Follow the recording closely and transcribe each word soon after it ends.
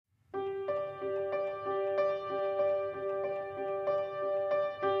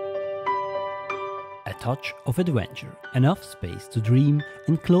touch of adventure, enough space to dream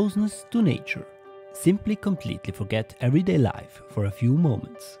and closeness to nature. Simply completely forget everyday life for a few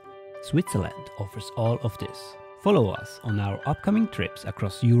moments. Switzerland offers all of this. Follow us on our upcoming trips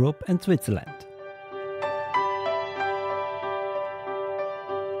across Europe and Switzerland.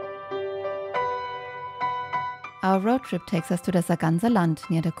 Our road trip takes us to the Sarganserland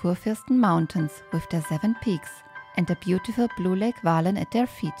near the Churfirsten mountains with their 7 peaks and the beautiful blue Lake Walen at their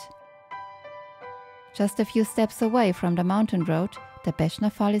feet. Just a few steps away from the mountain road, the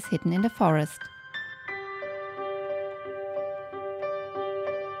Beschner fall is hidden in the forest.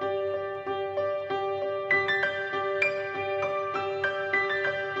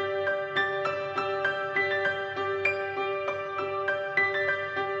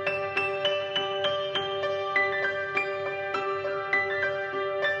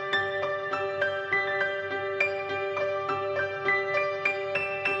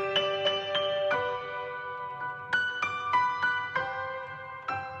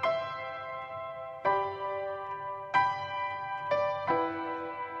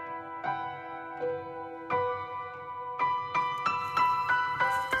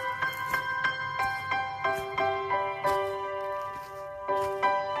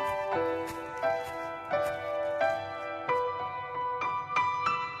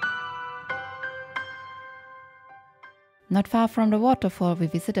 Not far from the waterfall we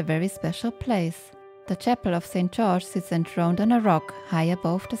visit a very special place. The chapel of St. George sits enthroned on a rock high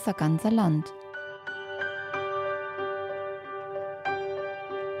above the Sarganserland.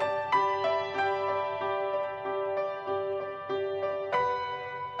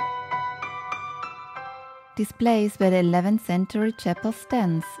 This place where the 11th century chapel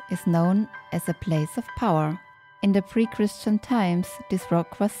stands is known as a place of power. In the pre-Christian times, this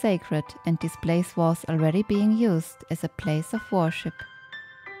rock was sacred and this place was already being used as a place of worship.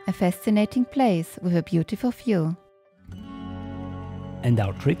 A fascinating place with a beautiful view. And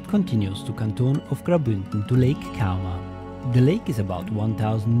our trip continues to canton of Graubünden to Lake Cauma. The lake is about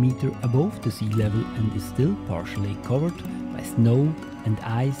 1000 meters above the sea level and is still partially covered by snow and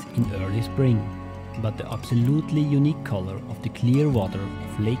ice in early spring. But the absolutely unique color of the clear water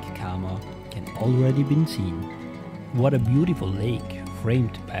of Lake Cauma can already be seen. What a beautiful lake,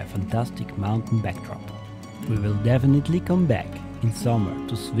 framed by a fantastic mountain backdrop. We will definitely come back in summer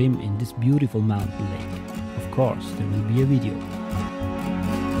to swim in this beautiful mountain lake. Of course, there will be a video.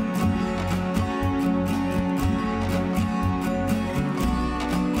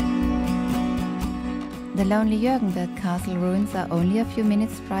 The lonely Jürgenberg castle ruins are only a few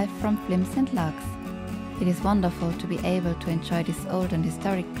minutes' drive from Flims and Lax. It is wonderful to be able to enjoy this old and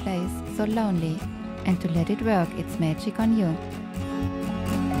historic place so lonely, and to let it work its magic on you.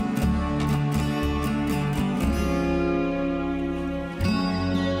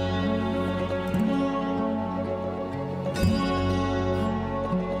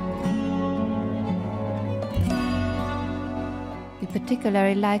 We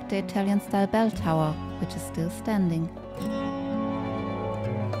particularly like the Italian-style bell tower, which is still standing.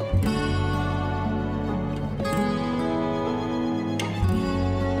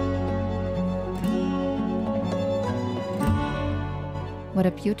 What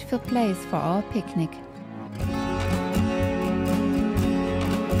a beautiful place for our picnic.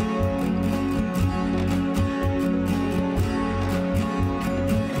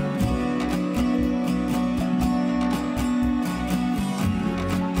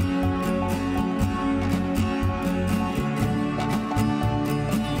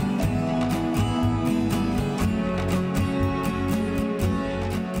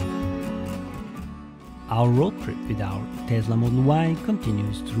 Our road trip with our Tesla Model Y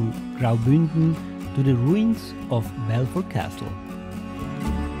continues through Graubünden to the ruins of Belfort Castle.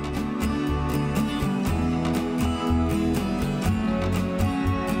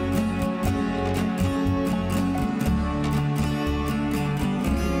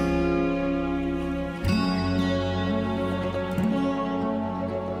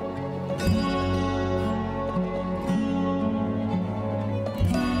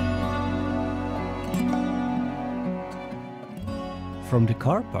 From the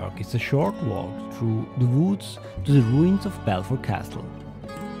car park is a short walk through the woods to the ruins of Belfort Castle.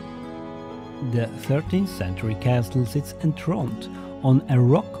 The 13th century castle sits enthroned on a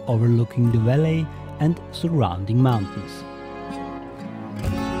rock overlooking the valley and surrounding mountains.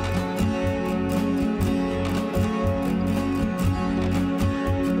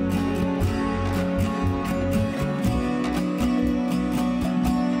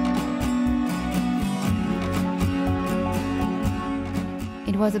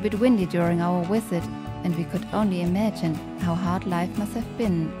 It was a bit windy during our visit, and we could only imagine how hard life must have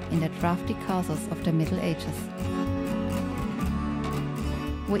been in the drafty castles of the Middle Ages.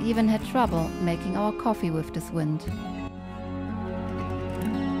 We even had trouble making our coffee with this wind.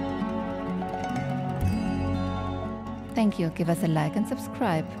 Thank you, give us a like and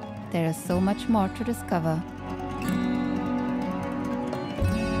subscribe. There is so much more to discover.